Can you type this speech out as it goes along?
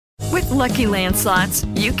Lucky Land Slots,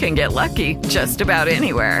 you can get lucky just about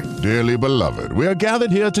anywhere. Dearly beloved, we are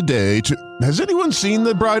gathered here today to... Has anyone seen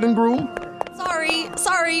the bride and groom?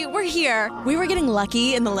 Sorry, we're here. We were getting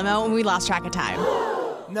lucky in the limo and we lost track of time.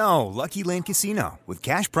 No, Lucky Land Casino, with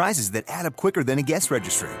cash prizes that add up quicker than a guest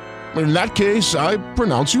registry. In that case, I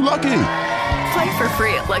pronounce you lucky. Play for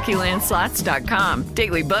free at LuckyLandSlots.com.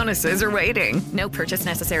 Daily bonuses are waiting. No purchase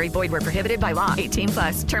necessary. Void where prohibited by law.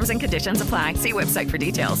 18+. Terms and conditions apply. See website for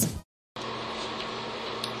details.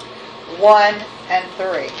 1 and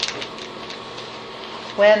 3.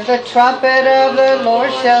 When the trumpet of the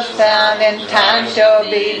Lord shall sound, and time shall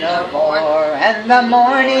be no more, and the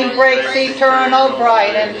morning breaks eternal,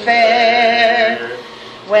 bright and fair.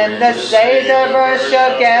 When the saints of earth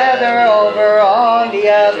shall gather over on the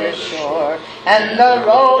other shore, and the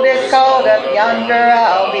road is called up yonder,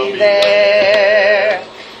 I'll be there.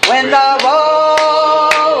 When the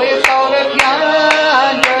road is called up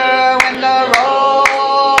yonder, when the road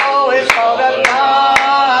is called up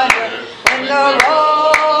yonder, when the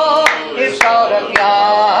road is called up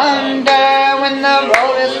yonder, when the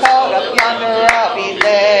road is called up yonder, I'll be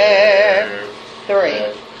there.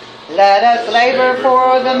 3. Let us labor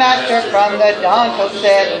for the Master from the dawn till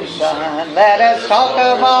setting sun. Let us talk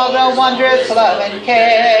of all the wondrous love and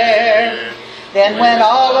care. Then when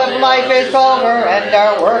all of life is over and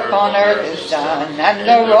our work on earth is done, and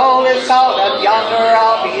the roll is called up yonder,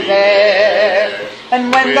 I'll be there.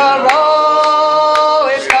 And when the roll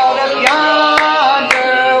is called up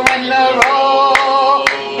yonder, when the roll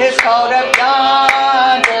is called up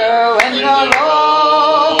yonder, when the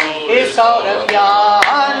roll is called up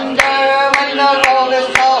yonder, when the roll is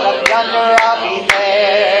called up yonder, I'll be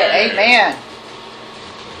there. Amen.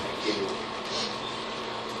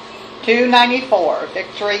 294,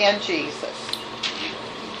 Victory in Jesus.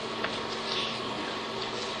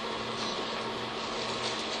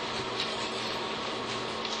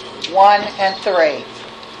 One and 3.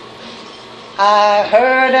 I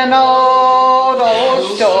heard an old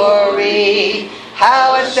story,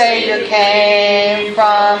 how a Savior came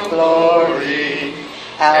from glory,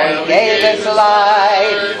 how He gave His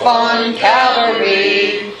life on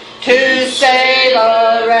Calvary to save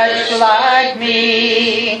a wretch like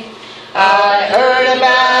me. I heard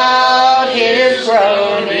about His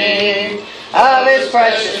groaning, of His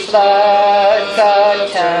precious blood's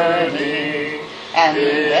atoning, and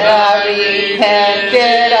then I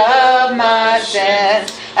repented of my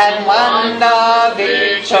sins and won the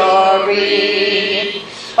victory.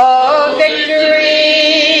 Oh,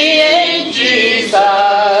 victory in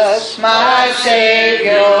Jesus, my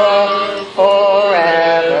Savior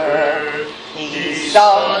forever. He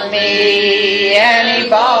sought me and He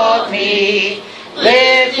bought me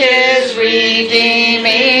with His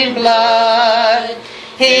redeeming blood.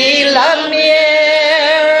 He loved me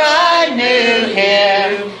ere I knew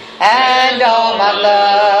Him, and all my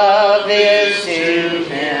love is to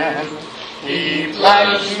Him. He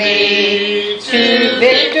plunged me to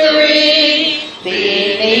victory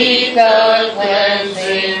beneath the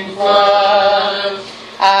cleansing flood.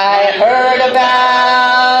 I heard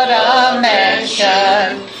about a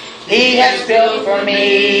mansion He has built for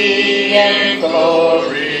me in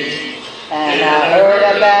glory, and I heard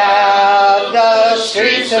about the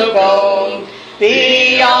streets of gold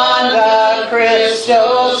beyond the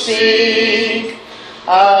crystal sea,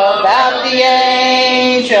 about the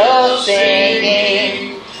angels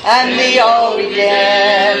singing and the old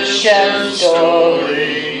redemption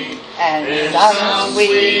story. And some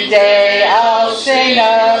sweet day I'll sing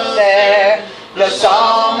up there the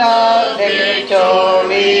song of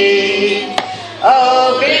victory.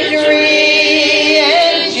 Oh, victory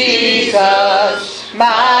in Jesus,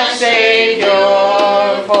 my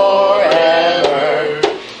Savior forever.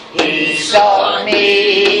 He sought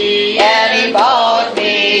me and He bought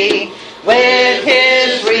me with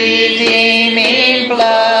His redeeming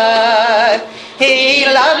blood. He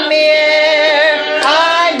loved me ere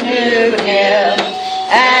I knew Him,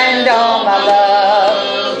 and all my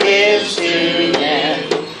love is to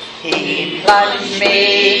Him. He plunged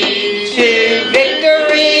me to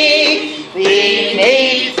victory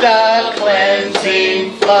beneath the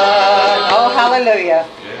cleansing flood. Oh, hallelujah.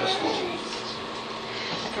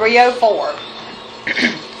 304,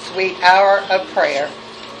 Sweet Hour of Prayer.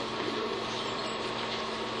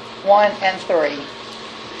 1 and 3.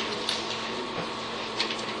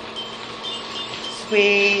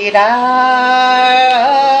 Sweet hour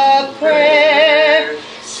of prayer,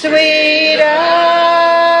 sweet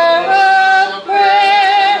hour of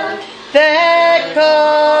prayer, that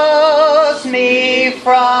calls me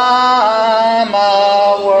from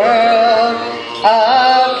a world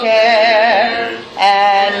of care,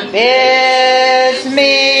 and and bids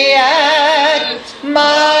me at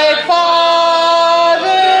my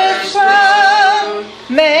Father's throne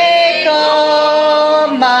make all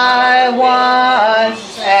my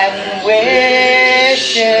wants and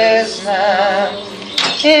wishes known.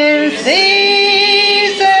 In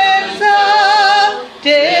seasons of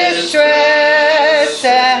distress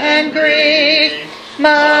and grief,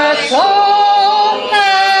 my soul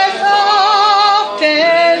has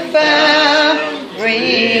often found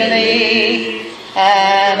relief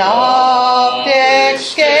and oft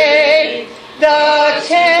escaped the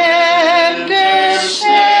temptation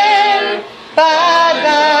by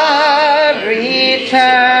thy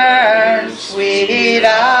return, sweet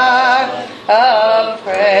hour of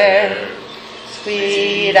prayer,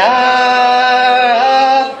 sweet hour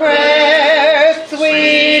of prayer,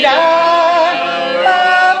 sweet hour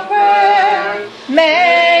of prayer.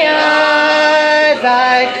 May I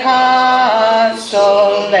thy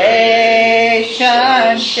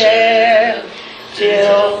consolation share,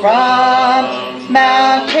 till from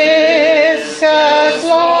Mount Pisgah's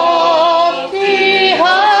lofty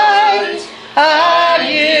height I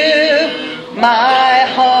view my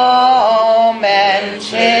home and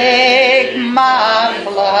take my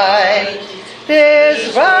flight.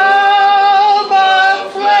 This robe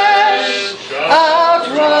of flesh I'll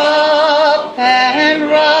drop and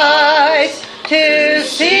rise to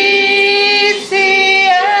seize the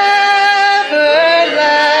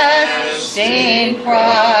everlasting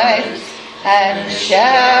prize, and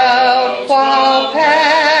shout while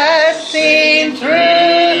passing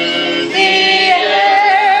through the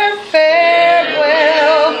air,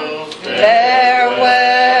 farewell,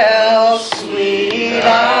 farewell, sweet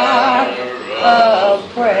hour of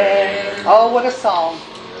prayer. Oh, what a song.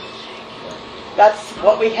 That's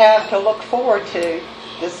what we have to look forward to.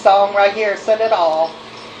 This song right here said it all.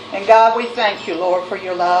 And God, we thank you, Lord, for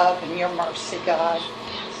your love and your mercy, God.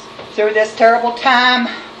 Through this terrible time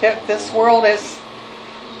that this world is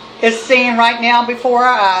seeing right now before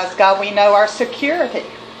our eyes, God, we know our security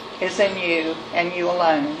is in you and you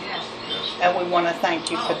alone. And we want to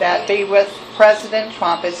thank you for that. Be with President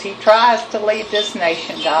Trump as he tries to lead this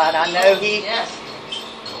nation, God. I know he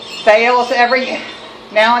fails every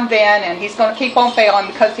now and then, and he's going to keep on failing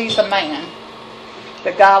because he's a man.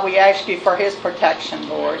 But God, we ask you for his protection,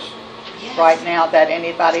 Lord. Right now, that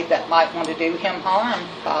anybody that might want to do him harm,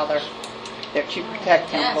 Father, that you protect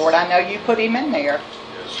him, Lord. I know you put him in there.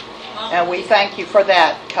 And we thank you for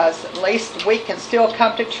that, because at least we can still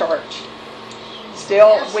come to church.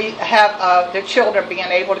 Still, we have the children being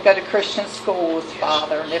able to go to Christian schools,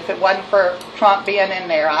 Father. And if it wasn't for Trump being in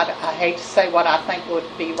there, I hate to say what I think would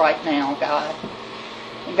be right now, God.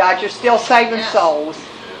 And God, you're still saving souls.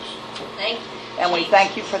 And we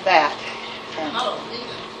thank you for that. And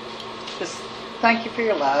just thank you for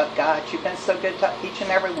your love, God. You've been so good to each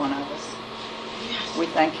and every one of us. We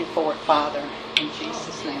thank you for it, Father. In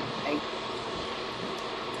Jesus' name. Amen.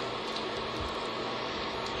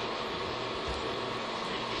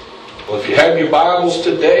 Well, if you have your Bibles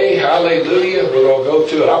today, hallelujah, we're going to go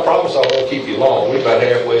to it. I promise I won't keep you long. We're about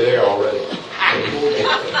halfway there already.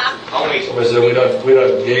 Somebody said we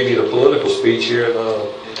done gave you the political speech here in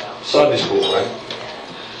Sunday school, right?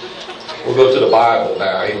 We'll go to the Bible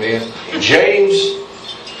now, amen. James,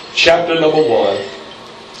 chapter number 1.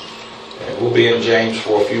 And we'll be in James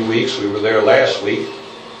for a few weeks. We were there last week.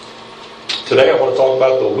 Today I want to talk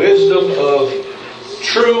about the wisdom of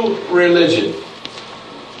true religion.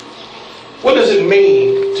 What does it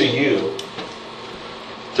mean to you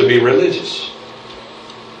to be religious?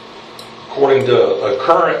 According to a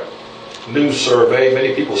current news survey,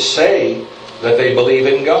 many people say that they believe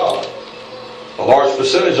in God. A large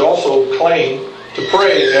percentage also claim to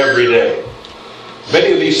pray every day.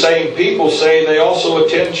 Many of these same people say they also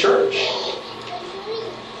attend church.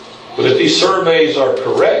 But if these surveys are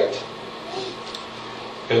correct,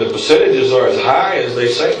 and the percentages are as high as they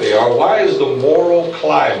say they are, why is the moral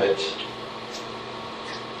climate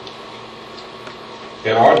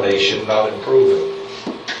in our nation not improving?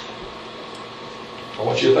 I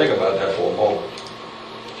want you to think about that for a moment.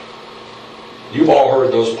 You've all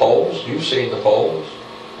heard those polls. You've seen the polls.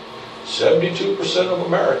 72% of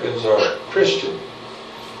Americans are Christian.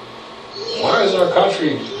 Why is our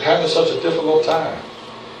country having such a difficult time?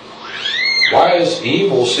 Why does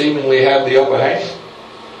evil seemingly have the upper hand?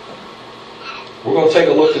 We're going to take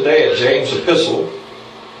a look today at James' epistle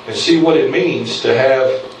and see what it means to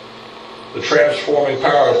have the transforming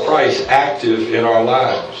power of Christ active in our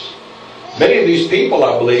lives. Many of these people,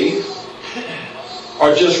 I believe,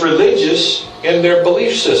 are just religious in their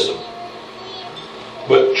belief system.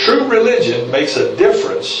 But true religion makes a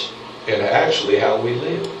difference in actually how we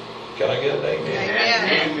live. Can I get an amen?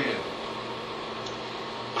 Amen.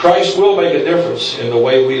 Christ will make a difference in the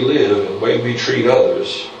way we live and the way we treat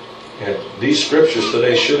others. And these scriptures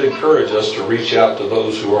today should encourage us to reach out to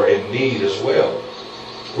those who are in need as well.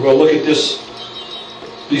 We're going to look at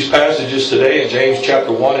these passages today in James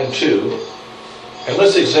chapter 1 and 2. And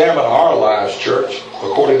let's examine our lives, church,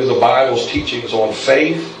 according to the Bible's teachings on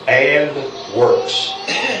faith and works.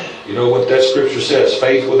 You know what that scripture says?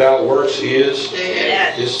 Faith without works is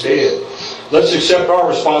dead. Let's accept our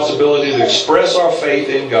responsibility to express our faith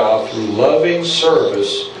in God through loving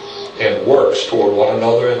service and works toward one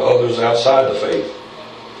another and others outside the faith.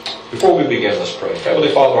 Before we begin, let's pray.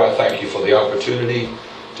 Heavenly Father, I thank you for the opportunity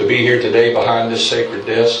to be here today behind this sacred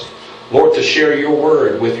desk. Lord, to share your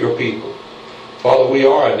word with your people. Father, we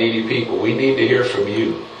are a needy people. We need to hear from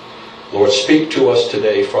you. Lord, speak to us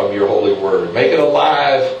today from your holy word. Make it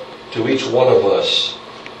alive to each one of us.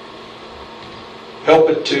 Help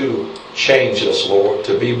it to change us, Lord,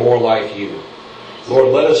 to be more like you. Lord,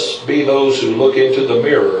 let us be those who look into the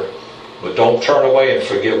mirror, but don't turn away and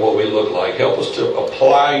forget what we look like. Help us to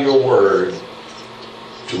apply your word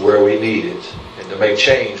to where we need it and to make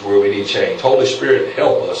change where we need change. Holy Spirit,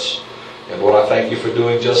 help us. And Lord, I thank you for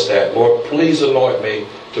doing just that. Lord, please anoint me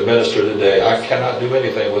to minister today. I cannot do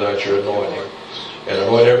anything without your anointing. And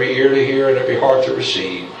anoint every ear to hear and every heart to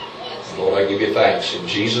receive. And Lord, I give you thanks in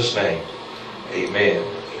Jesus' name. Amen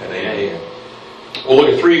and amen. We'll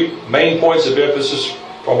look at three main points of emphasis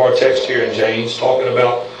from our text here in James, talking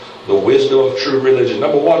about the wisdom of true religion.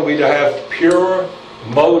 Number one, we need to have pure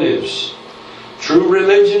motives. True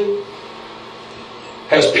religion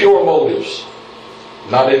has pure motives,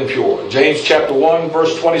 not impure. James chapter 1,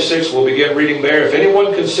 verse 26, we'll begin reading there. If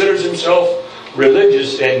anyone considers himself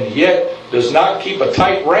religious and yet does not keep a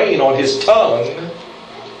tight rein on his tongue,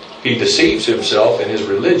 he deceives himself and his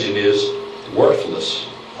religion is worthless.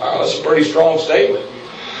 Wow, that's a pretty strong statement.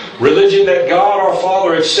 Religion that God our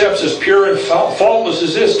Father accepts as pure and faultless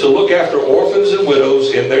is this: to look after orphans and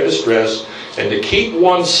widows in their distress and to keep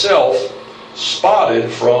oneself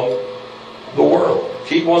spotted from the world.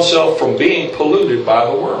 Keep oneself from being polluted by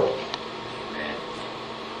the world.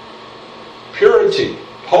 Purity,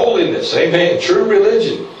 holiness, amen. True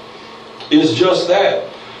religion is just that.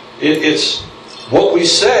 It's what we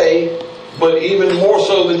say, but even more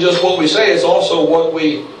so than just what we say, it's also what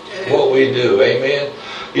we do. Amen.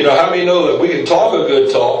 You know, how many know that we can talk a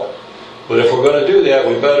good talk, but if we're going to do that,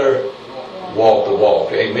 we better walk the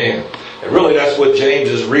walk. Amen. And really that's what James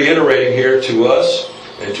is reiterating here to us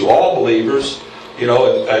and to all believers. You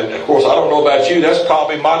know, and of course, I don't know about you, that's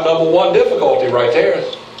probably my number one difficulty right there.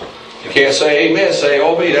 You can't say amen, say,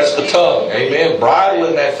 oh me, that's the tongue. Amen.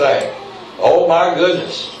 Bridling that thing. Oh my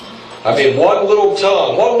goodness. I mean, one little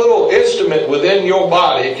tongue, one little instrument within your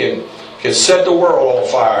body can set the world on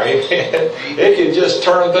fire. Amen. It can just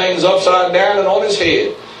turn things upside down and on its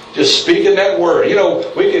head. Just speaking that word. You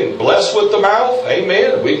know, we can bless with the mouth.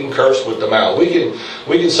 Amen. We can curse with the mouth. We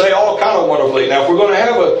can say all kind of wonderfully. Now, if we're going to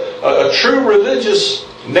have a true religious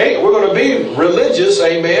name, we're going to be religious.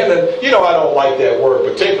 Amen. And, you know, I don't like that word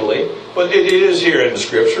particularly, but it is here in the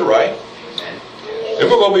scripture, right? If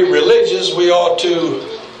we're going to be religious, we ought to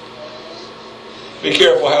be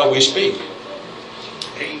careful how we speak.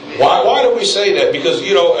 Why do we say that? Because,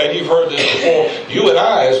 you know, and you've heard this before, you and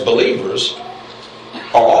I as believers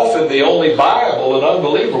are often the only Bible an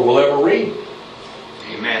unbeliever will ever read.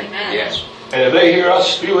 Amen. Yes. And if they hear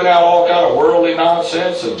us spewing out all kind of worldly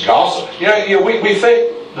nonsense and gossip, you know, we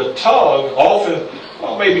think the tongue often,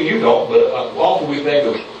 well, maybe you don't, but often we think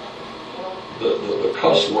of the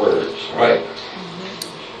cuss words, right?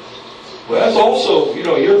 Well, that's also, you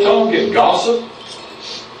know, your tongue can gossip.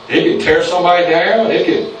 It can tear somebody down. It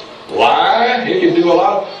can lie. It can do a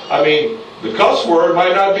lot. I mean, the cuss word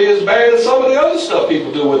might not be as bad as some of the other stuff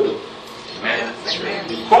people do with them.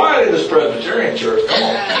 Amen. Quiet in this Presbyterian church. Come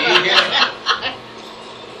on.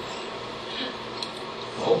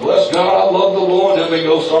 Oh, bless God, I love the Lord. Then they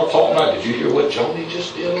go start talking about, did you hear what Joni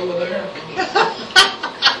just did over there?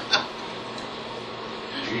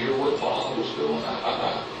 Did you hear what Bob was doing?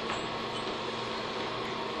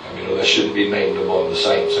 You know, that shouldn't be named among the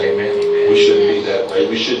saints. Amen. We shouldn't be that way.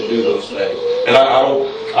 We shouldn't do those things. And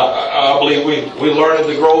I believe we learning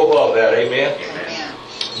to grow above that. Amen.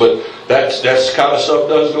 But that's kind of stuff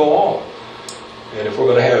does go on. And if we're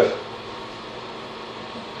going to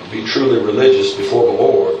be truly religious before the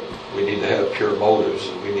Lord, we need to have pure motives,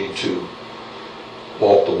 and we need to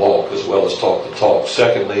walk the walk as well as talk the talk.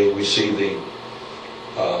 Secondly, we see the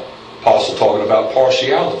apostle talking about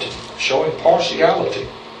partiality, showing partiality.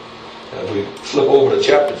 And we flip over to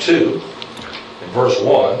chapter 2 in verse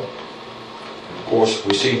 1. course,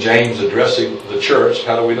 we see James addressing the church.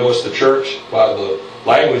 How do we know it's the church? By the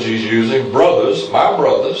language he's using. Brothers, my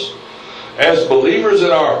brothers, as believers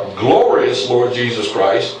in our glorious Lord Jesus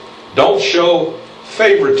Christ, don't show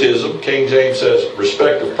favoritism. King James says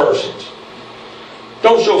respect of persons.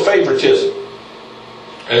 Don't show favoritism.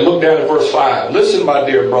 And look down at verse 5. Listen, my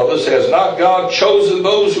dear brothers, has not God chosen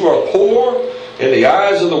those who are poor in the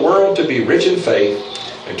eyes of the world to be rich in faith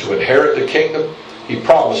and to inherit the kingdom He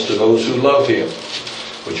promised to those who love Him?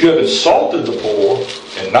 But you have insulted the poor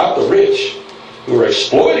and not the rich, who are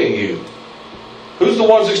exploiting you. Who's the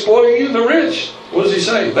ones exploiting you? The rich. What does he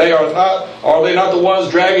say? Are they not the ones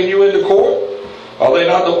dragging you into court? Are they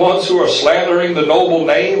not the ones who are slandering the noble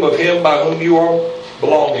name of Him by whom you are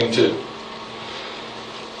belonging to?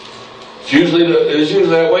 It's usually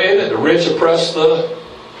that way, isn't it? The rich oppress the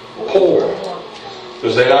poor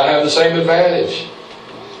because they don't have the same advantage.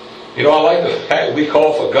 You know, I like the fact we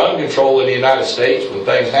call for gun control in the United States when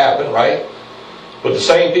things happen, right? But the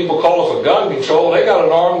same people calling for gun control, they got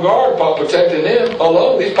an armed guard protecting them.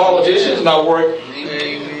 Hello, these politicians not worried.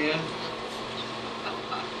 Amen.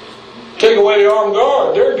 Take away the armed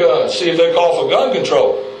guard, their guns, see if they call for gun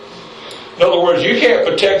control. In other words, you can't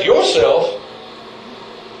protect yourself,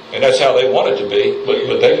 and that's how they want it to be,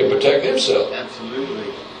 but they can protect themselves.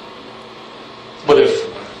 Absolutely. But if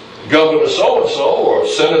Governor so-and-so or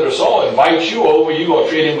Senator so invites you over, you're going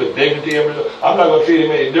to treat him with dignity. I'm not going to treat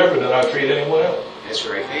him any different than I treat anyone else. That's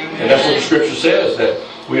right. Amen. And that's what the Scripture says, that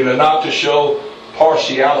we are not to show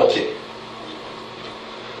partiality.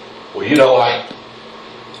 Well, you know, I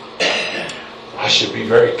should be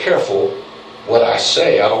very careful what I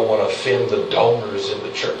say. I don't want to offend the donors in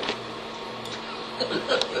the church.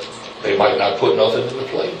 They might not put nothing in the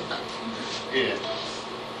plate. Yeah.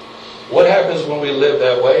 What happens when we live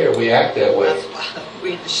that way or we act that way? That's why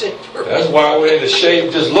we're in the shape we're in. That's why we're in the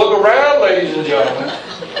shape. Just look around, ladies and gentlemen.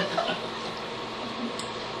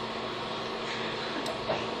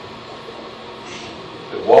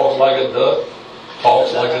 It walks like a duck,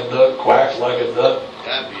 talks like a duck, quacks like a duck.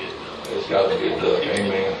 Gotta be a duck. It's got to be a duck.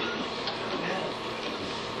 Amen.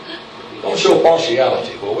 Don't show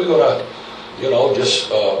partiality. Well, we're going to,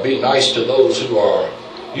 just be nice to those who are,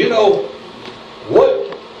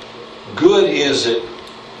 what good is it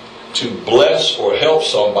to bless or help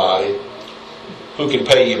somebody who can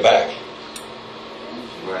pay you back?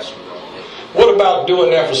 What about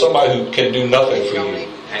doing that for somebody who can do nothing for you?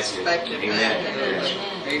 That's it. Amen.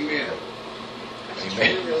 Amen.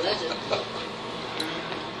 Amen.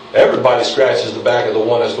 Everybody scratches the back of the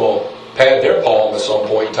one that's going to pad their palm at some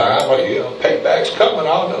point in time. Well, payback's coming.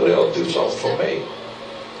 I know they'll do something for me.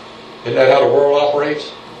 Isn't that how the world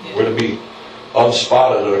operates? We're to be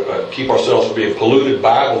unspotted or keep ourselves from being polluted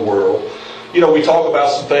by the world. We talk about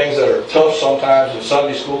some things that are tough sometimes in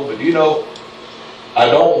Sunday school, but I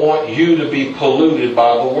don't want you to be polluted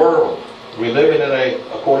by the world. We're living in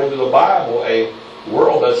according to the Bible, a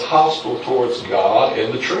world that's hostile towards God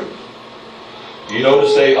and the truth. You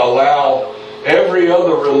notice they allow every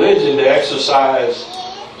other religion to exercise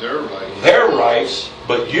their rights,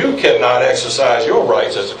 but you cannot exercise your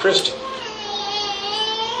rights as a Christian.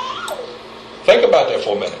 Think about that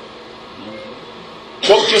for a minute.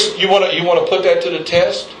 Well, you want to put that to the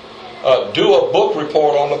test? Do a book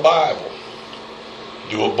report on the Bible.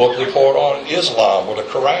 Do a book report on Islam or the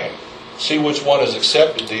Quran. See which one is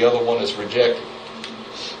accepted, the other one is rejected.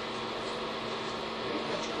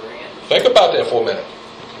 Think about that for a minute.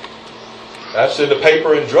 That's in the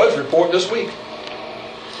paper and Drudge Report this week.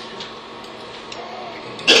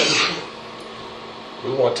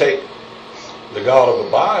 We want to take the God of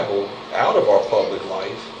the Bible out of our public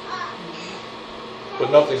life,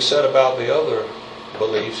 but nothing said about the other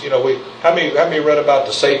beliefs. How many read about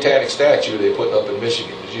the satanic statue they put up in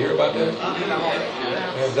Michigan? Did you hear about that?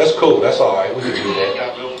 Yeah, that's cool. That's all right. We can do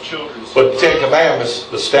that. But the Ten Commandments,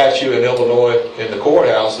 the statue in Illinois in the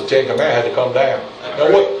courthouse, the Ten Commandments had to come down.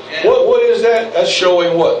 Now, what is that? That's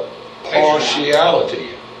showing what? Partiality.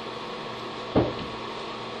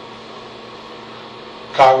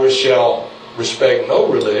 Congress shall respect no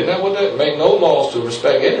religion. Isn't that what that? Make no laws to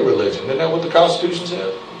respect any religion. Isn't that what the Constitution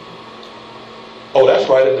says? Oh, that's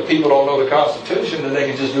right. If the people don't know the Constitution, then they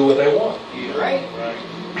can just do what they want. You're right. Amen.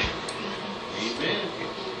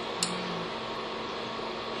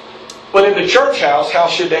 But in the church house, how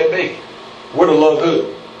should that be? We're to love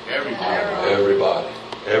who? Everybody.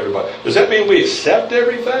 Does that mean we accept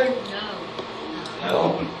everything?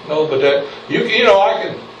 No. But that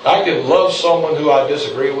I can love someone who I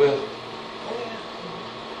disagree with.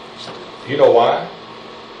 You know why?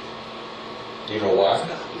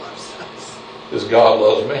 Because God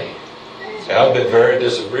loves me. And I've been very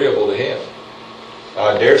disagreeable to Him.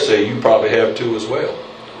 I dare say you probably have too as well.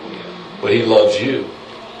 But He loves you.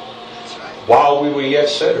 While we were yet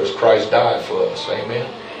sinners, Christ died for us. Amen.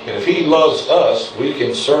 And if He loves us, we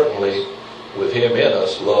can certainly, with Him in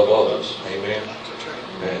us, love others. Amen.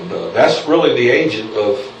 And that's really the agent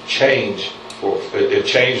of change. It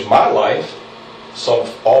changed my life some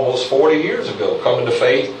almost 40 years ago, coming to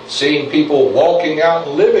faith, seeing people walking out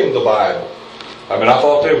and living the Bible. I mean, I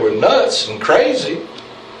thought they were nuts and crazy.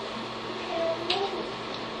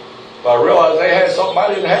 But I realized they had something I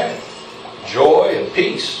didn't have. Joy and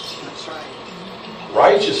peace. That's right.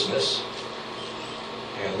 Righteousness.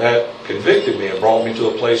 And that convicted me and brought me to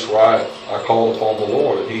a place where I called upon the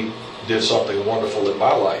Lord, and He did something wonderful in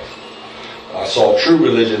my life. I saw true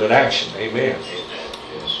religion in action. Amen.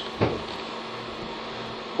 Yes.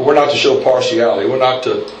 But we're not to show partiality. We're not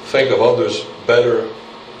to think of others better,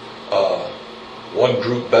 one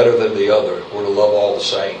group better than the other. We're to love all the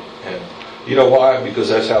same. And you know why? Because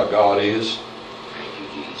that's how God is.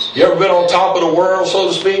 You ever been on top of the world, so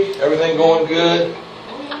to speak? Everything going good?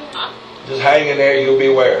 Just hang in there, you'll be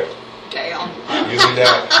where? Down. You'll be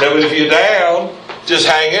down. Now, if you're down, just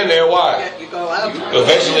hang in there. Why? You go up.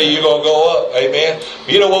 Eventually you're going to go up. Amen.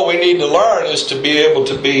 You know what we need to learn is to be able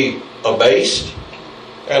to be abased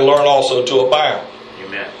and learn also to abound.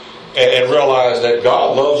 Amen. And realize that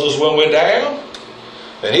God loves us when we're down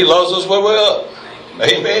and He loves us when we're up.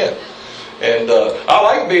 Amen. And I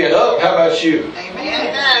like being up. How about you?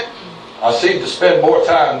 Amen. I seem to spend more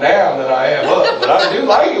time down than I am up, but I do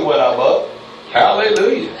like it when I'm up.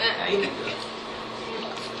 Hallelujah.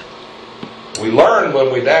 We learn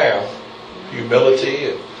when we're down,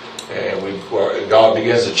 humility, and God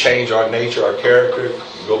begins to change our nature, our character.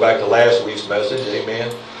 You go back to last week's message,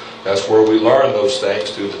 amen. That's where we learn those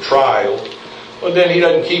things through the trial. But then He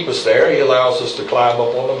doesn't keep us there. He allows us to climb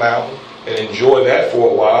up on the mountain and enjoy that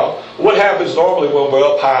for a while. What happens normally when we're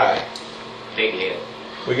up high? Big head.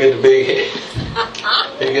 We get the big head.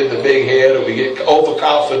 We get the big head, or we get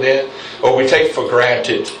overconfident, or we take for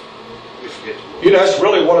granted. You know, that's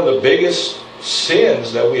really one of the biggest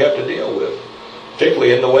sins that we have to deal with,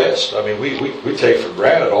 particularly in the West. I mean, we take for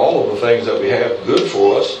granted all of the things that we have good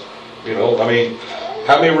for us. You know, I mean,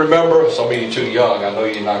 how many remember? Some of you too young. I know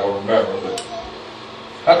you're not going to remember, but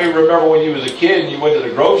how many remember when you was a kid and you went to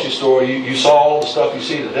the grocery store, you saw all the stuff you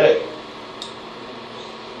see today?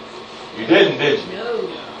 You didn't, did you? No.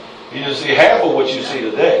 You didn't see half of what you see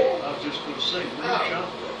today. I was just going to say,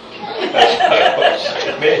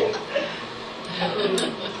 Man.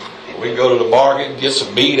 We can go to the market, get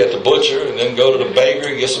some meat at the butcher, and then go to the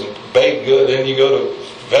bakery, get some baked good. Then you go to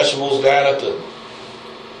vegetables down at the.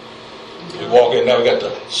 We walk in now. We got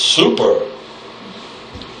the supermarket.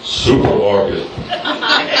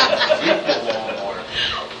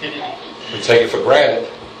 We take it for granted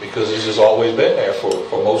because it's just always been there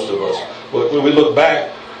for most of us. But when we look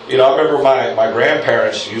back, you know, I remember my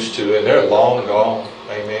grandparents used to, and they're long gone,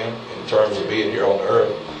 amen, in terms of being here on the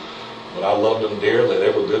earth. But I loved them dearly. They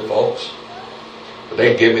were good folks. But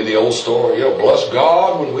they'd give me the old story. You know, bless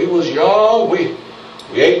God, when we was young, we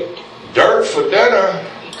ate dirt for dinner.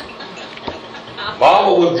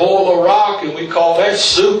 Mama would boil a rock and we call that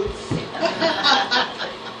soup.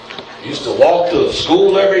 Used to walk to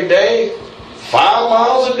school every day, 5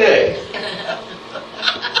 miles a day.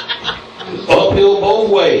 It was uphill both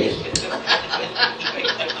ways.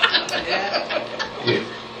 Yeah.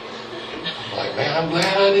 Like, man, I'm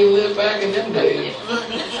glad I didn't live back in them days.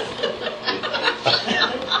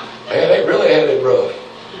 Man, they really had it rough.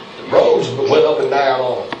 The roads went up and down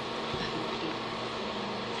on them.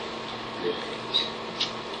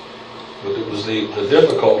 But it was the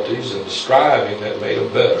difficulties and the striving that made them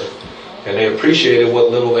better. And they appreciated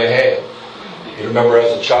what little they had. You remember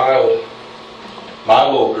as a child, my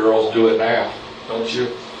little girls do it now. Don't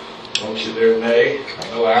you? Don't you there, Nay? I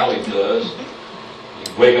know Allie does.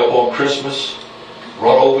 You wake up on Christmas,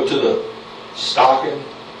 run over to the stocking.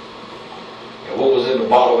 And what was in the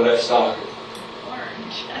bottom of that stocking?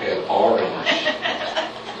 Orange. An orange.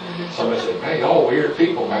 Somebody said, man, y'all weird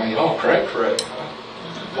people, man. Y'all crack.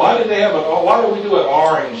 Why did we do an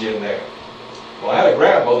orange in there? Well, I had a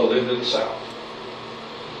grandmother lived in the South.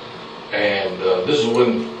 And this is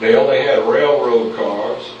when they only had railroad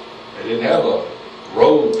cars. They didn't have a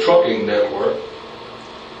road trucking network.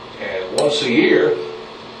 And once a year,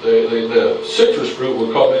 the citrus fruit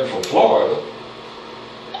would come in from Florida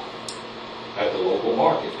at the local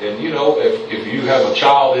market. And you know, if you have a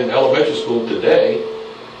child in elementary school today,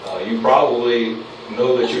 you probably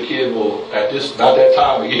know that your kid will, about that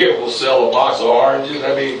time of year, will sell a box of oranges.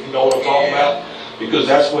 I mean, you know what I'm talking about? Because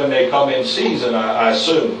that's when they come in season, I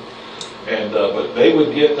assume. And but they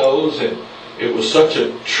would get those, and it was such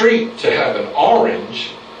a treat to have an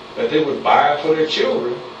orange that they would buy it for their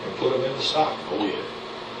children and put them in the stocking. Oh, yeah.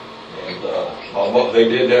 And they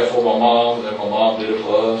did that for my mom, and then my mom did it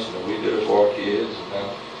for us, and then we did it for our kids. And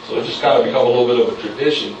now, so it just kind of become a little bit of a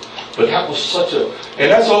tradition. But that was such a,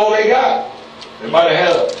 and that's all they got. They might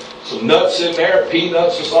have had some nuts in there,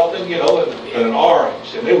 peanuts or something, you know, and an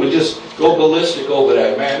orange. And they would just go ballistic over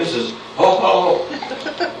that. Man, this is, oh.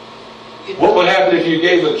 What would happen if you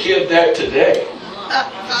gave a kid that today?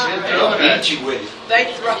 They'll beat you with it.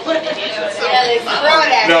 They throw it. Yeah, they throw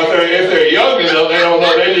it at Now, if they're young enough, they don't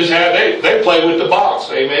know. They just have, they play with the box.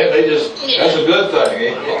 Amen. They just, that's a good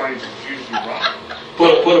thing.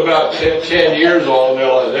 Put about 10 years on,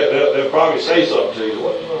 they'll probably say something to you.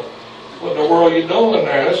 What in the world are you doing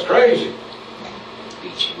there? That's crazy.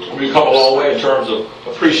 We've come a long way in terms of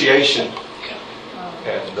appreciation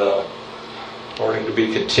and learning to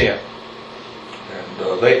be content.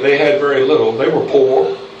 And they had very little. They were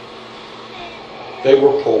poor. They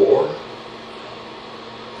were poor.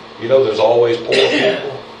 You know, there's always poor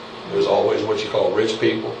people. There's always what you call rich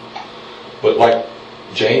people. But like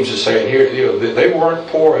James is saying here, you know, they weren't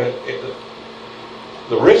poor.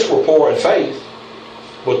 The rich were poor in faith,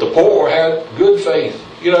 but the poor had good faith.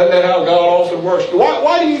 You know, isn't that how God often works?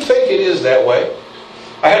 Why do you think it is that way?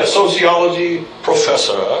 I had a sociology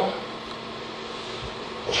professor of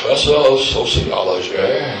sociology.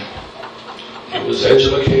 He was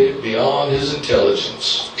educated beyond his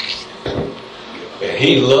intelligence. And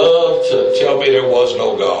he loved to tell me there was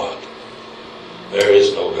no God. There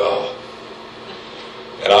is no God.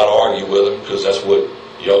 And I'd argue with him, because that's what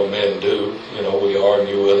young men do. You know, we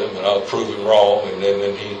argue with him, and I'd prove him wrong, and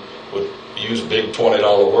then he would use big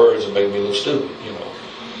 $20 words and make me look stupid, you know.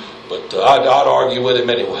 But I'd argue with him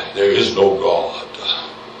anyway. There is no God.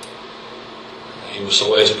 He was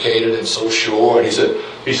so educated and so sure, and he said,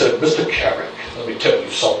 Mr. Carrick, let me tell you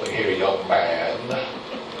something here, young man.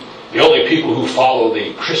 The only people who follow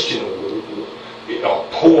the Christian are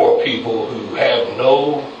poor people who have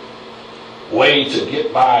no way to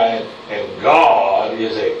get by, and God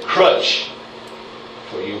is a crutch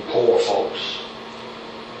for you poor folks.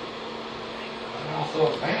 And I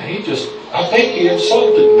thought, man, I think he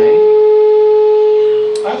insulted me.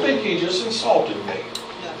 I think he just insulted me.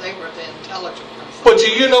 Yeah, they were the intelligent ones. But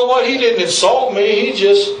you know what? He didn't insult me. He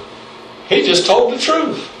just told the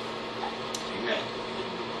truth.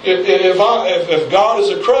 If God is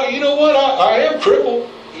a crutch, you know what? I am crippled.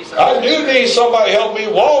 I do need somebody help me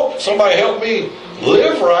walk, somebody help me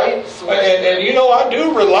live right. And you know, I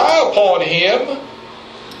do rely upon Him.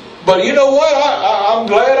 But you know what? I'm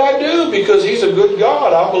glad I do, because He's a good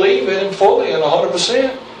God. I believe in Him fully and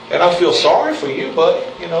 100%. And I feel sorry for you, buddy.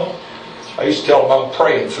 You know, I used to tell him I'm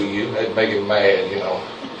praying for you. That'd make him mad, you know.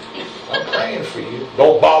 I'm praying for you.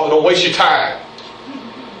 Don't waste your time.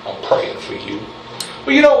 I'm praying for you.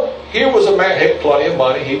 But you know, here was a man, had plenty of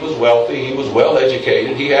money. He was wealthy. He was well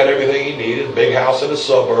educated. He had everything he needed. A big house in the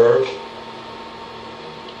suburbs.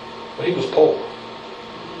 But he was poor.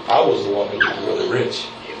 I was the one who was really rich.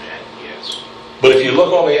 Amen. Yes. But if you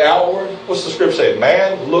look on the outward, what's the scripture say?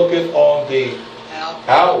 Man looketh on the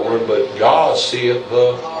outward, but God seeth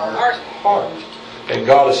the heart. And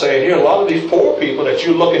God is saying here, a lot of these poor people that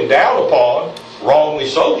you're looking down upon, wrongly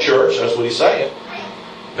so, church, that's what He's saying,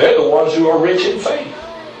 they're the ones who are rich in faith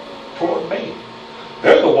toward me.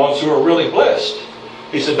 They're the ones who are really blessed.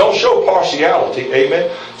 He said, don't show partiality.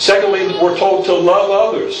 Amen. Secondly, we're told to love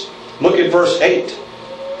others. Look at verse 8.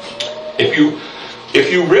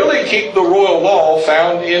 If you really keep the royal law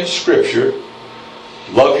found in Scripture,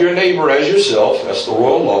 love your neighbor as yourself, that's the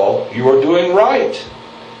royal law, you are doing right.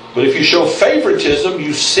 But if you show favoritism,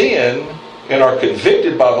 you sin and are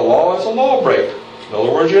convicted by the law as a lawbreaker. In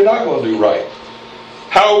other words, you're not going to do right.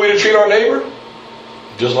 How are we to treat our neighbor?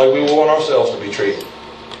 Just like we want ourselves to be treated.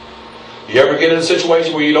 You ever get in a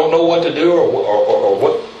situation where you don't know what to do or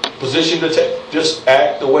what position to take? Just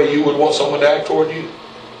act the way you would want someone to act toward you.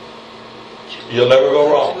 You'll never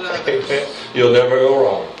go wrong. You'll never go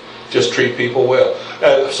wrong. Just treat people well.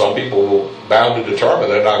 Some people will bound to determine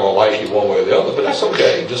they're not going to like you one way or the other, but that's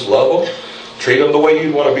okay. Just love them. Treat them the way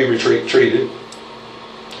you want to be treated.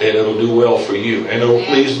 And it'll do well for you. And it'll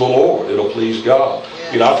please the Lord. It'll please God.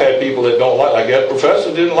 You know, I've had people that don't like that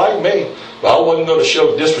professor didn't like me. But I wasn't going to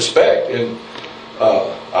show disrespect. And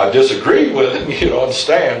I disagreed with him, you know,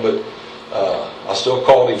 understand. But I still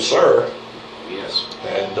called him sir. Yes.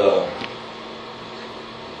 And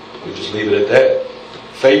we just leave it at that.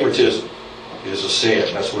 Favoritism is a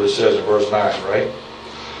sin. That's what it says in verse 9, right?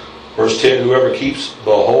 Verse 10, whoever keeps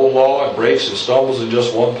the whole law and breaks and stumbles in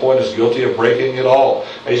just one point is guilty of breaking it all.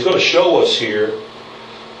 And he's going to show us here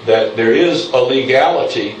that there is a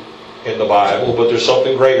legality in the Bible, but there's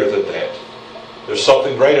something greater than that. There's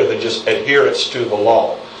something greater than just adherence to the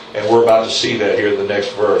law. And we're about to see that here in the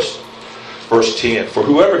next verse. Verse 10. For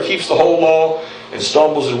whoever keeps the whole law and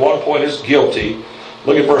stumbles in one point is guilty.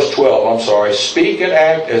 Look at verse 12. I'm sorry. Speak and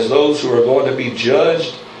act as those who are going to be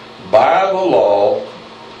judged by the law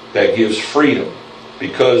that gives freedom.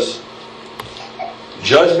 Because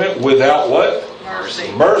judgment without what?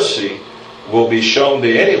 Mercy. Mercy will be shown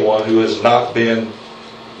to anyone who has not been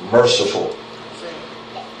merciful.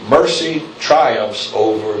 Mercy triumphs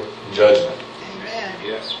over judgment. Amen.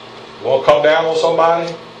 Yes. You want to come down on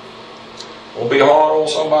somebody? Want to be hard on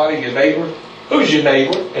somebody, your neighbor? Who's your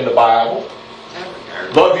neighbor in the Bible?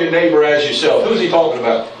 Love your neighbor as yourself. Who's he talking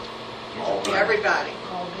about? Everybody.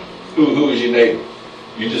 Who is your neighbor?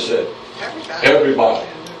 You just said Everybody. everybody.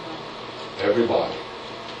 Everybody.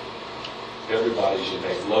 Everybody's your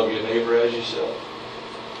neighbor. Love your neighbor as yourself.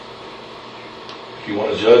 If you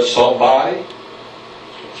want to judge somebody,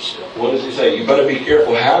 what does he say? You better be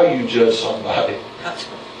careful how you judge somebody.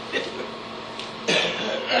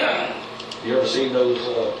 You ever seen those,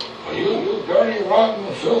 you dirty,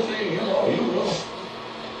 rotten, filthy, you know.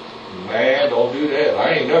 Man, don't do that.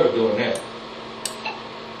 I ain't never doing that.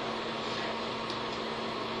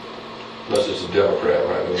 Unless it's a Democrat,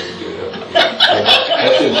 right? We can do that.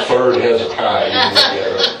 That's inferred Hezekiah. You can look at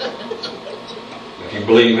it. If you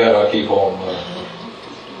believe that, I'll keep on.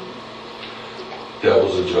 That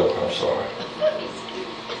was a joke. I'm sorry.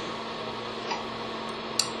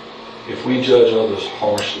 If we judge others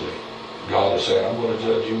harshly, God is saying, I'm going to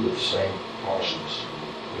judge you with the same harshness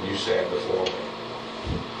when you stand before me.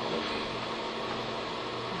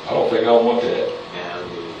 I don't think I want that.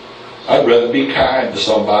 I'd rather be kind to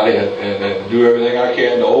somebody and do everything I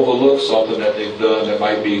can to overlook something that they've done that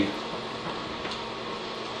might be.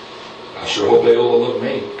 I sure hope they overlook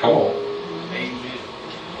me. Come on.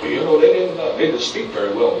 Amen. Well, they didn't speak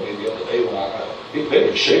very well to me the other day when they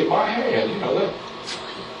didn't shake my hand. That.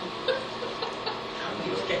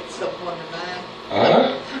 You get something on your mind.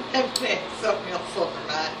 Huh? Something else on your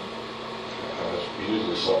mind. It's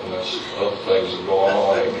usually something that's other things are going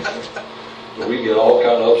on. But we get all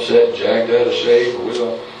kind of upset, jacked out of shape. We're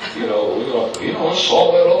gonna, I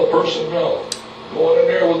saw that other person going in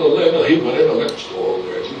there with a liquor. He went in the liquor store over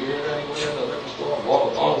there. Did you hear that? He went in the liquor store and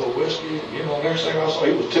bought a bottle of whiskey. Next thing I saw,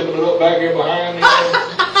 he was tipping it up back here behind me.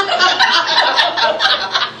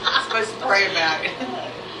 Supposed to pray about it.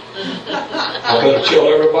 I better tell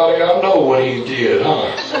everybody I know what he did,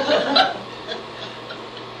 huh?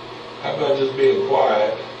 How about just being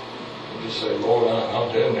quiet and just say, Lord, I'm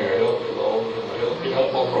in there. Help me, Lord. Help me,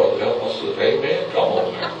 help my brother, help my sister. Amen. Come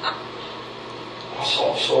on now. I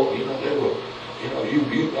saw they were,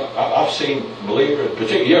 I've seen believers,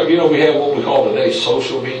 particularly, we have what we call today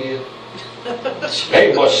social media. There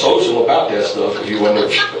ain't much social about that stuff if you want to.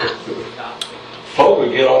 Folk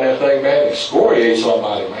would get on that thing, man, and excoriate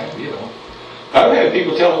somebody, man, I've had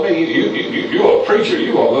people telling me, you're a preacher,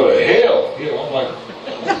 you're going to go to hell. I'm like,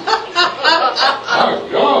 my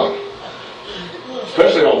God.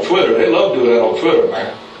 Especially on Twitter. They love doing that on Twitter,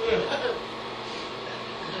 man.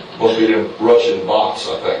 Must be them Russian bots,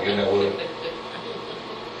 I think, isn't that what it?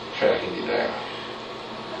 Tracking you down.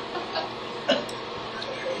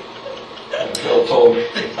 And Phil told me,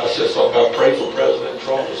 I said something about pray for President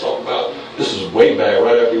Trump or something about, this is way back,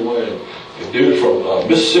 right after he went. The dude from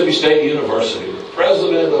Mississippi State University, the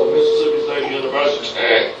president of Mississippi State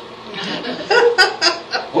University.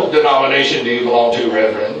 What denomination do you belong to,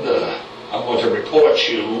 Reverend? I'm going to report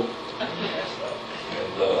you.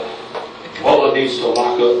 And Mueller needs to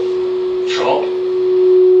lock up Trump.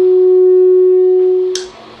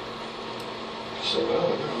 I said,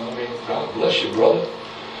 well, God bless you, brother.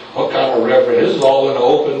 What kind of reverend? This is all in the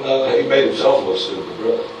open. He made himself look stupid,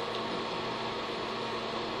 brother.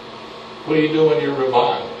 What are you doing in your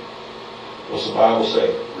revival? What's the Bible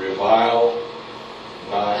say? Revile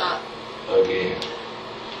not again.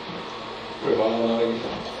 Revile not again.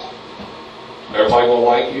 Everybody gonna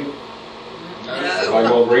like you? No. Everybody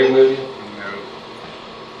gonna agree with you? No.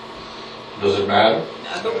 Does it matter?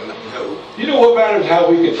 No. You know what matters? How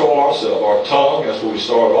we control ourselves. Our tongue, that's what we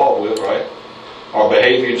started off with, right? Our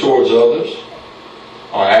behavior towards others.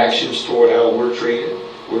 Our actions toward how we're treated.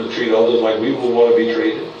 We're to treat others like we would want to be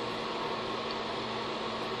treated.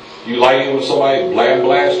 You like it when somebody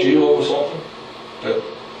blast you over something?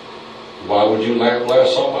 Why would you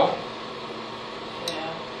blast somebody?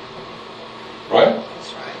 Yeah. Right?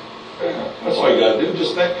 That's right. Yeah, that's all you got to do.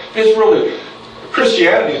 Just think. It's really,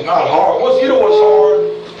 Christianity is not hard. You know what's hard?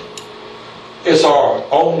 It's our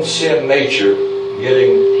own sin nature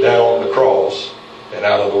getting down on the cross and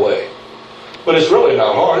out of the way. But it's really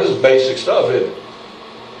not hard. This is basic stuff, isn't it?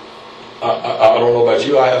 I don't know about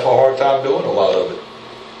you. I have a hard time doing a lot of it.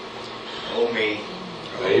 Oh, me.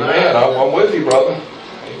 Amen. I'm with you, brother.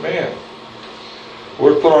 Amen.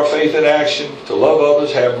 We're to put our faith in action, to love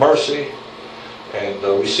others, have mercy. And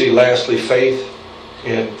we see lastly, faith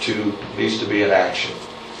needs to be in action.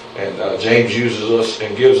 And James uses us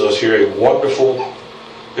and gives us here a wonderful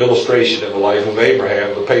illustration in the life of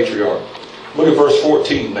Abraham, the patriarch. Look at verse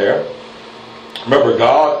 14 there. Remember,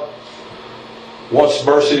 God wants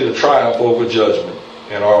mercy to triumph over judgment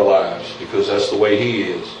in our lives because that's the way He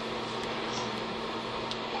is.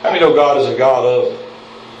 How many know God is a God of?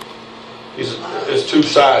 There's two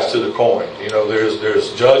sides to the coin. You know,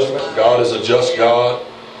 there's judgment. God is a just God.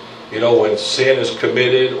 You know, when sin is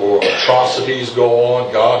committed or atrocities go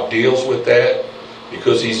on, God deals with that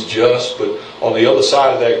because He's just. But on the other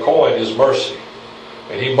side of that coin is mercy.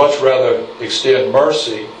 And He much rather extend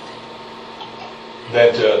mercy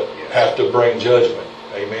than to have to bring judgment.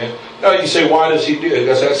 Amen. Now you say, why does He do it?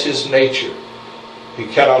 Because that's His nature. He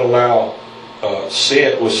cannot allow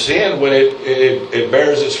sin. With sin, when it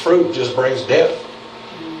bears its fruit, it just brings death.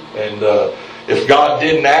 And if God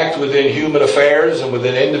didn't act within human affairs and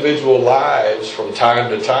within individual lives from time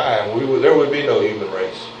to time, there would be no human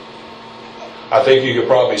race. I think you could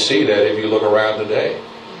probably see that if you look around today.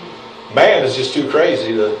 Man is just too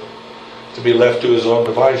crazy to be left to his own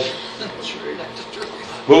devices.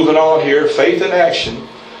 Moving on here, faith in action.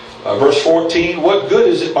 Verse 14, what good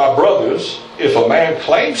is it, my brothers, if a man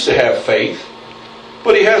claims to have faith,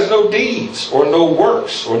 but he has no deeds or no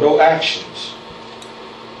works or no actions?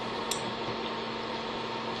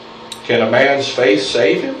 Can a man's faith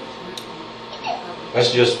save him?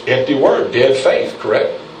 That's just empty word, dead faith,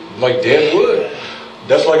 correct? Like dead wood.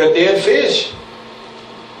 That's like a dead fish.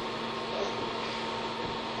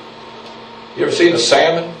 You ever seen a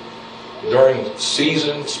salmon during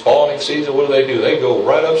season, spawning season? What do? They go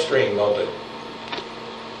right upstream, don't they?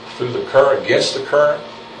 Through the current, against the current.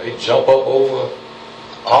 They jump up over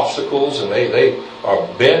obstacles and they are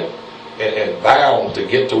bent and bound to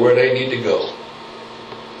get to where they need to go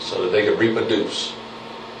so that they can reproduce.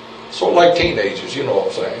 Sort of like teenagers, you know what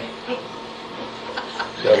I'm saying.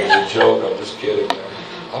 That was a joke, I'm just kidding, man.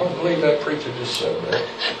 I don't believe that preacher just said that.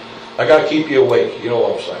 I got to keep you awake, you know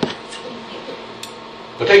what I'm saying.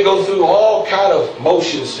 But they go through all kind of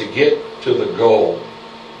motions to get to the goal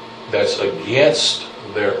that's against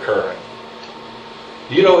their current.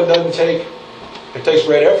 You know, it takes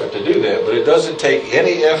great effort to do that, but it doesn't take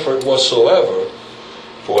any effort whatsoever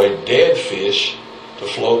for a dead fish to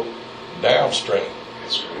float downstream.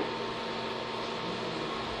 That's right.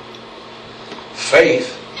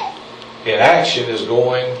 Faith in action is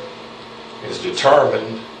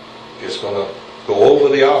determined, it's going to go over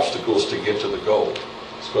the obstacles to get to the goal.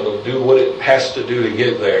 It's going to do what it has to do to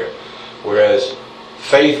get there. Whereas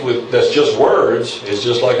faith that's just words is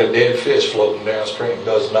just like a dead fish floating downstream,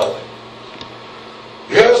 does nothing.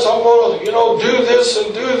 Yes, I'm going to, do this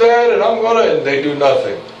and do that, and they do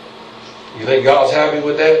nothing. You think God's happy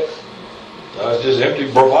with that? No, it's just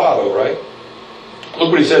empty bravado, right?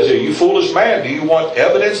 Look what he says here. You foolish man, do you want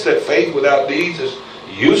evidence that faith without deeds is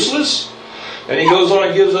useless? And he goes on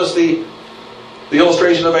and gives us the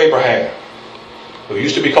illustration of Abraham, who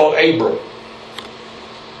used to be called Abram.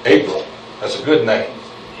 Abram. That's a good name.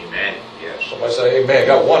 Amen. Yes. Somebody say amen.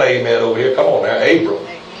 Got one amen over here. Come on now. Abram.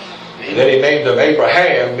 And then he named him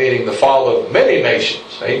Abraham, meaning the father of many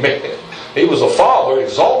nations. Amen. He was a father,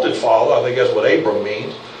 exalted father. I think that's what Abram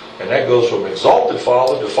means. And that goes from exalted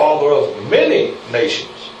father to father of many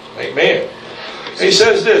nations. Amen. And he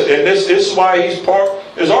says this, and this is why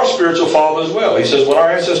is our spiritual father as well. He says, when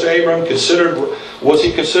our ancestor Abraham was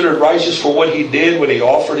he considered righteous for what he did when he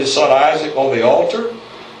offered his son Isaac on the altar?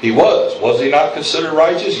 He was. Was he not considered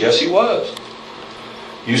righteous? Yes, he was.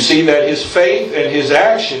 You see that his faith and his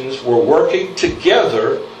actions were working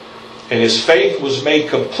together, and his faith was made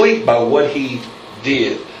complete by what he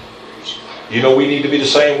did. You know, we need to be the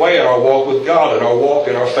same way in our walk with God, and our walk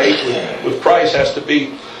and our faith with Christ has to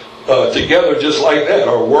be together just like that.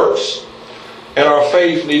 Our works and our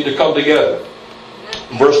faith need to come together.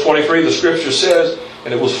 In verse 23, the scripture says,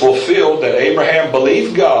 and it was fulfilled that Abraham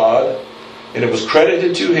believed God, and it was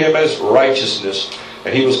credited to him as righteousness,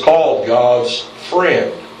 and he was called God's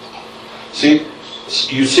friend. See,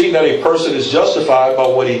 you see that a person is justified by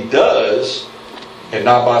what he does and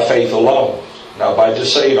not by faith alone. Now by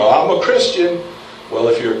just saying, I'm a Christian. Well,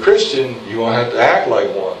 if you're a Christian, you're going to have to act like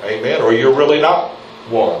one. Amen. Or you're really not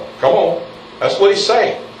one. Come on. That's what he's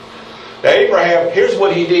saying. Now Abraham, here's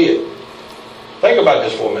what he did. Think about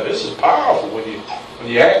this for a minute. This is powerful when you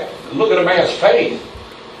look at a man's faith.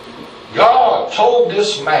 God told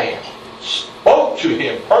this man, spoke to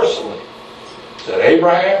him personally, said,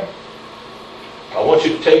 Abraham, I want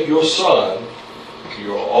you to take your son,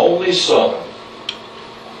 your only son,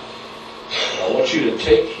 and I want you to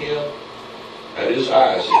take him, that is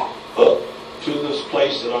Isaac, up to this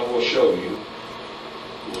place that I'm going to show you,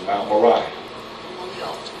 Mount Moriah.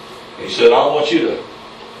 He said, I want you to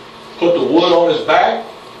put the wood on his back,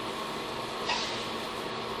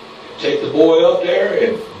 take the boy up there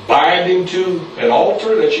and bind him to an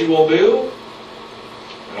altar that you're going to build.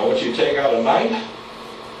 And I want you to take out a knife,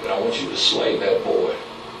 and I want you to slay that boy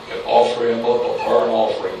and offer him up a burnt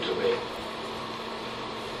offering to me.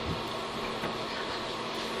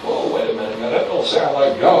 Well, wait a minute, now that don't sound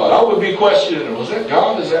like God. I would be questioning, was that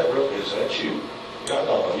God? Is that you? God,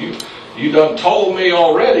 no, you done told me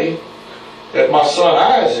already that my son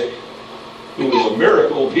Isaac, who was a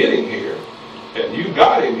miracle getting here, and you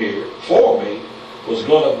got him here for me, was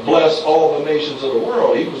going to bless all the nations of the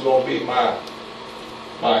world. He was going to be my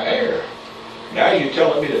heir. Now you're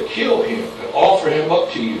telling me to kill him and offer him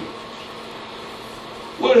up to you.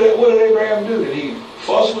 What did Abraham do? Did he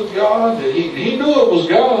fuss with God? He knew it was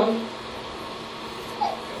God.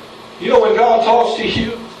 You know, when God talks to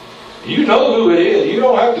you, you know who it is. You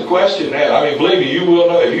don't have to question that. I mean, believe me, you will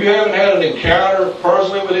know. If you haven't had an encounter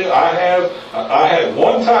personally with Him, I have. I had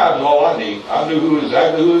one time is all I need. I knew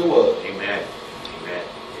exactly who it was. Amen. Amen.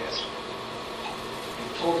 Yes.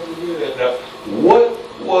 He told me to do that. Now, what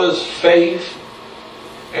was faith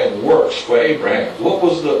and works for Abraham? What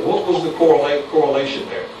was the correlation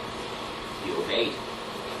there? He obeyed.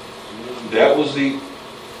 That was the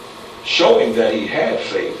showing that he had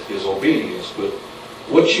faith, his obedience. But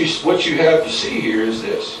what you have to see here is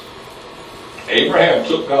this. Abraham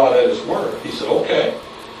took God at his word. He said, okay.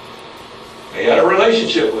 He had a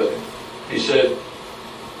relationship with him. He said,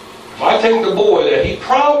 if I take the boy that he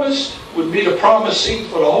promised would be the promised seed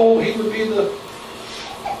for the whole, he would be the...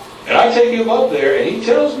 And I take him up there and he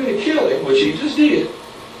tells me to kill him, which he just did.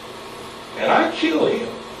 And I kill him,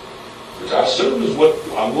 which I assume is what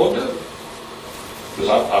I'm going to do. Because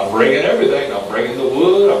I'm bringing everything. I'm bringing the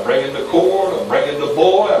wood, I'm bringing the cord, I'm bringing the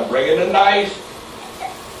boy, I'm bringing the knife.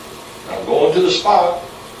 I'm going to the spot.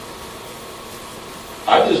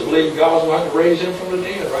 I just believe God's going to have to raise him from the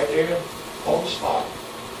dead right there on the spot.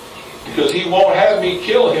 Because he won't have me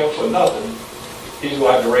kill him for nothing. He's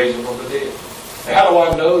going to have to raise him from the dead. And how do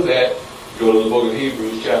I know that? Go to the book of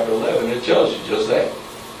Hebrews chapter 11. It tells you just that.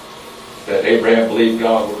 That Abraham believed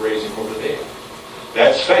God would raise him from the dead.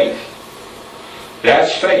 That's faith.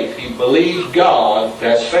 That's faith. He believed God.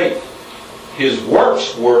 That's faith. His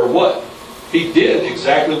works were what? He did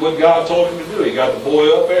exactly what God told him to do. He got the boy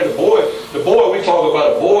up there. The boy, we talk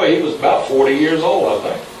about a boy, he was about 40 years old, I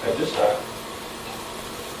think, at this time.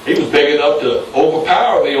 He was big enough to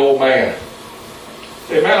overpower the old man.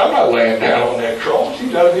 Say, man, I'm not laying down on that cross.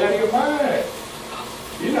 You got to be out of your mind.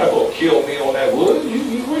 You're not going to kill me on that wood.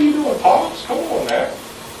 What are you doing, Pops? Come on now.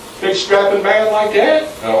 Big strapping man like that,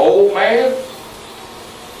 an old man.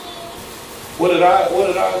 What did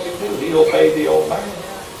Isaac do? He obeyed the old man.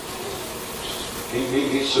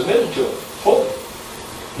 He submitted to him fully.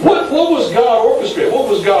 What was God orchestrating? What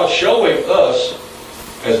was God showing us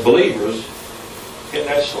as believers in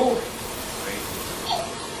that story?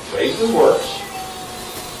 Faith and works.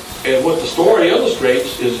 And what the story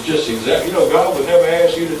illustrates is just exactly, God would never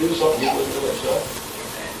ask you to do something you wouldn't do himself.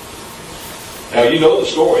 Now, you know the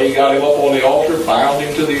story. He got him up on the altar, bound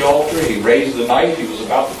him to the altar. He raised the knife. He was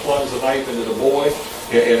about to plunge the knife into the boy.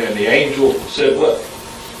 And the angel said, what?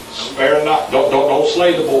 Spare not. Don't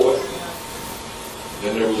slay the boy.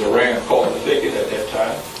 Then there was a ram caught in the thicket at that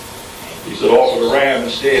time. He said, offer the ram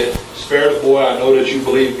instead. Spare the boy. I know that you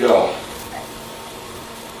believe God.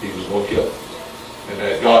 He was going to kill him. And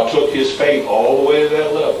that God took his faith all the way to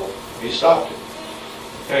that level. He stopped it.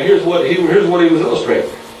 Now here's what he was illustrating.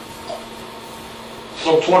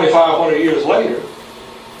 Some 2,500 years later,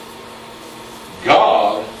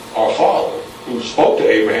 God, our Father, who spoke to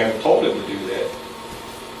Abraham and told him to do that,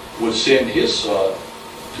 would send his son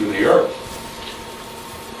to the earth.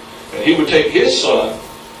 And he would take his son,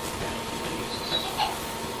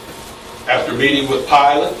 after meeting with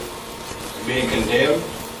Pilate, being condemned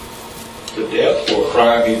to death for a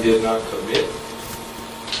crime he did not commit.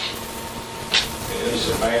 An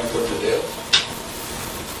innocent man put to death.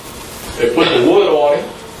 They put the wood on him,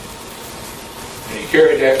 and he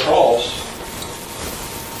carried that cross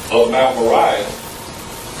of Mount Moriah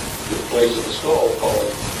to the place of the skull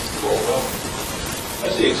called Golgotha.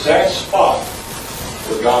 That's the exact spot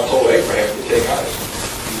where God told Abraham to take Isaac.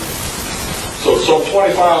 So some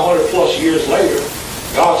 2,500 plus years later,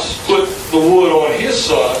 God put the wood on his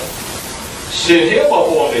son sent him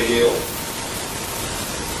up on the hill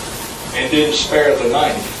and didn't spare the 90,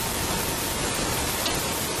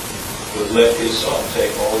 but let his son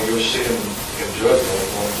take all your sin and judgment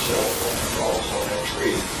on himself on the cross, on that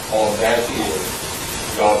tree, on that hill.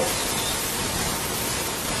 God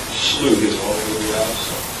slew his only begotten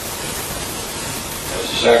son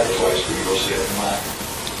as a sacrifice for your sin and mine.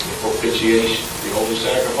 The propitiation, the only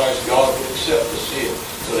sacrifice God would accept the sin,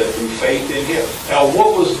 so that through faith in him. Now,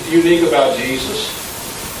 what was unique about Jesus?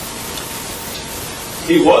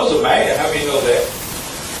 He was a man. How many know that?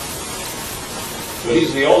 But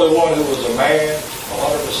he's the only one who was a man 100%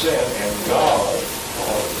 and God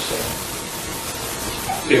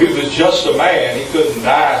 100%. If he was just a man, he couldn't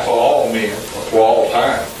die for all men or for all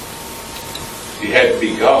time. He had to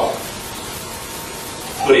be God.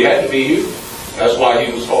 But he had to be human. That's why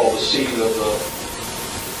he was called the seed of the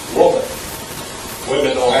woman.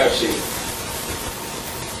 Women don't have seed.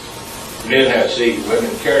 Men have seed.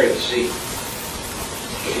 Women carry the seed.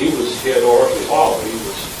 But he had no earthly father. He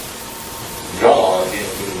was God in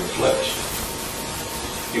human flesh.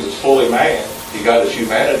 He was fully man. He got his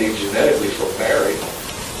humanity genetically from Mary.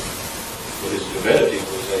 But his divinity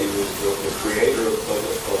was that he was the creator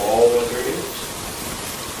of all that there is.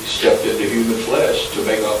 He stepped into human flesh to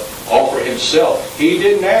offer himself. He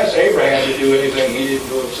didn't ask Abraham to do anything he didn't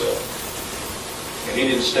do himself. And he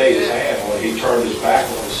didn't stay his hand when he turned his back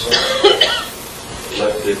on his son.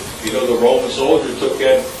 The Roman soldier took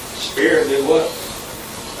that spear and did what?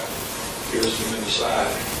 Pierced him in the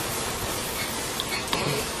side.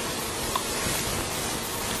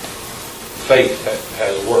 Faith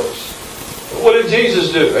has works. But what did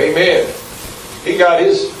Jesus do? Amen. He got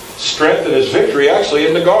his strength and his victory actually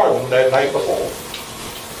in the garden that night before.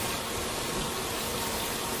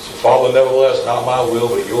 So, Father, nevertheless, not my will,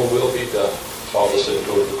 but your will be done. Father said,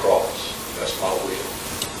 go to the cross. That's my will.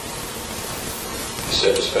 He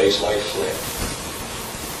set his face like flint.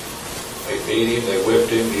 They beat him, they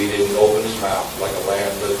whipped him, he didn't open his mouth like a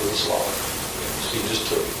lamb led to the slaughter. He just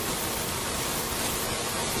took it.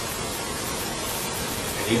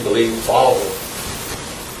 And he believed, Father,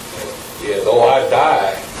 though I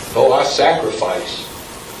die, though I sacrifice,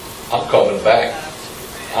 I'm coming back.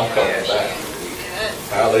 I'm coming back.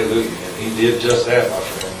 Hallelujah. And he did just that, my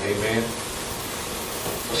friend. Amen.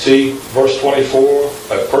 See, verse 24,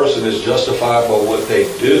 a person is justified by what they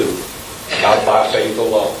do, not by faith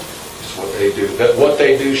alone. It's what they do. That what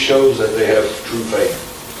they do shows that they have true faith.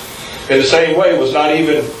 In the same way, was not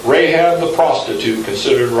even Rahab the prostitute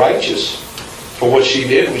considered righteous for what she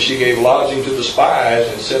did when she gave lodging to the spies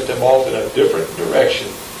and sent them off in a different direction?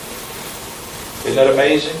 Isn't that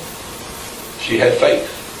amazing? She had faith.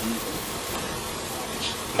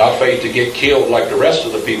 Not faith to get killed like the rest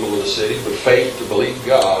of the people of the city, but faith to believe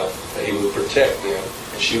God that he would protect them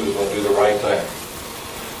and she was going to do the right thing.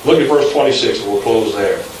 Look at verse 26 and we'll close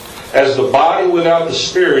there. As the body without the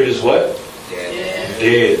spirit is what?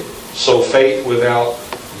 Dead. So faith without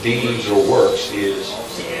deeds or works is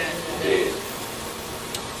dead.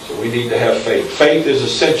 So we need to have faith. Faith is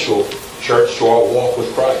essential, church, to our walk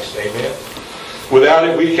with Christ. Amen. Without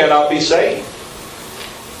it, we cannot be saved.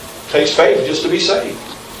 It takes faith just to be saved.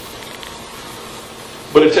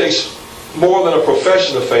 But it takes more than a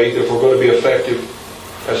profession of faith if we're going to be effective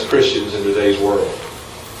as Christians in today's world.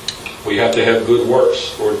 We have to have good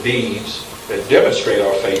works or deeds that demonstrate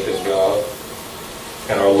our faith in God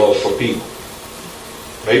and our love for people.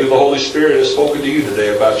 Maybe the Holy Spirit has spoken to you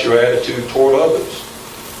today about your attitude toward others,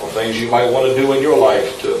 or things you might want to do in your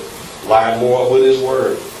life to line more up with His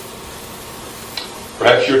Word.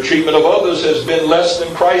 Perhaps your treatment of others has been less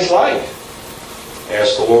than Christ-like.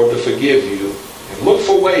 Ask the Lord to forgive you and look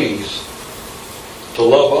for ways to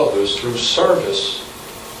love others through service.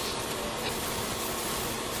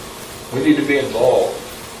 We need to be involved,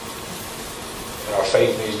 and our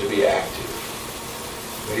faith needs to be active.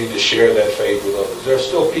 We need to share that faith with others. There are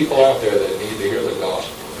still people out there that need to hear the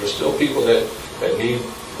gospel. There are still people that need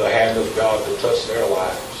the hand of God to touch their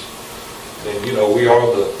lives. And we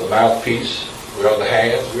are the mouthpiece. We are the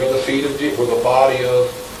hands. We are the feet of Jesus. We're the body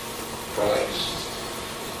of Christ.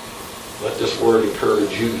 Let this word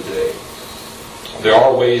encourage you today. There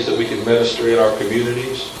are ways that we can minister in our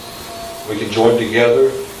communities. We can join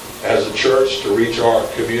together as a church to reach our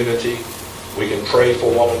community. We can pray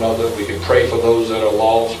for one another. We can pray for those that are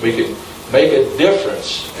lost. We can make a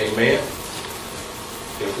difference, amen,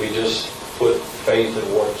 if we just put faith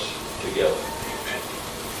and works together.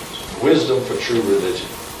 Wisdom for true religion.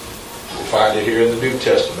 We find it here in the New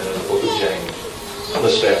Testament in the book of James.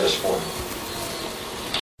 Let's stand this morning.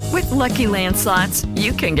 With Lucky Land Slots,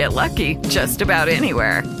 you can get lucky just about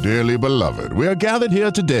anywhere. Dearly beloved, we are gathered here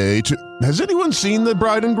today to... Has anyone seen the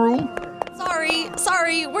bride and groom?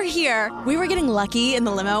 Sorry, we're here. We were getting lucky in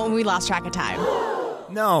the limo and we lost track of time.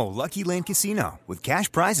 No, Lucky Land Casino, with cash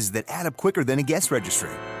prizes that add up quicker than a guest registry.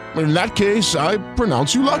 In that case, I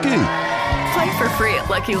pronounce you lucky. Play for free at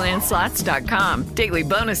LuckyLandSlots.com. Daily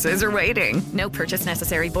bonuses are waiting. No purchase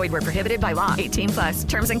necessary. Void where prohibited by law. 18+.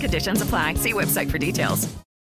 Terms and conditions apply. See website for details.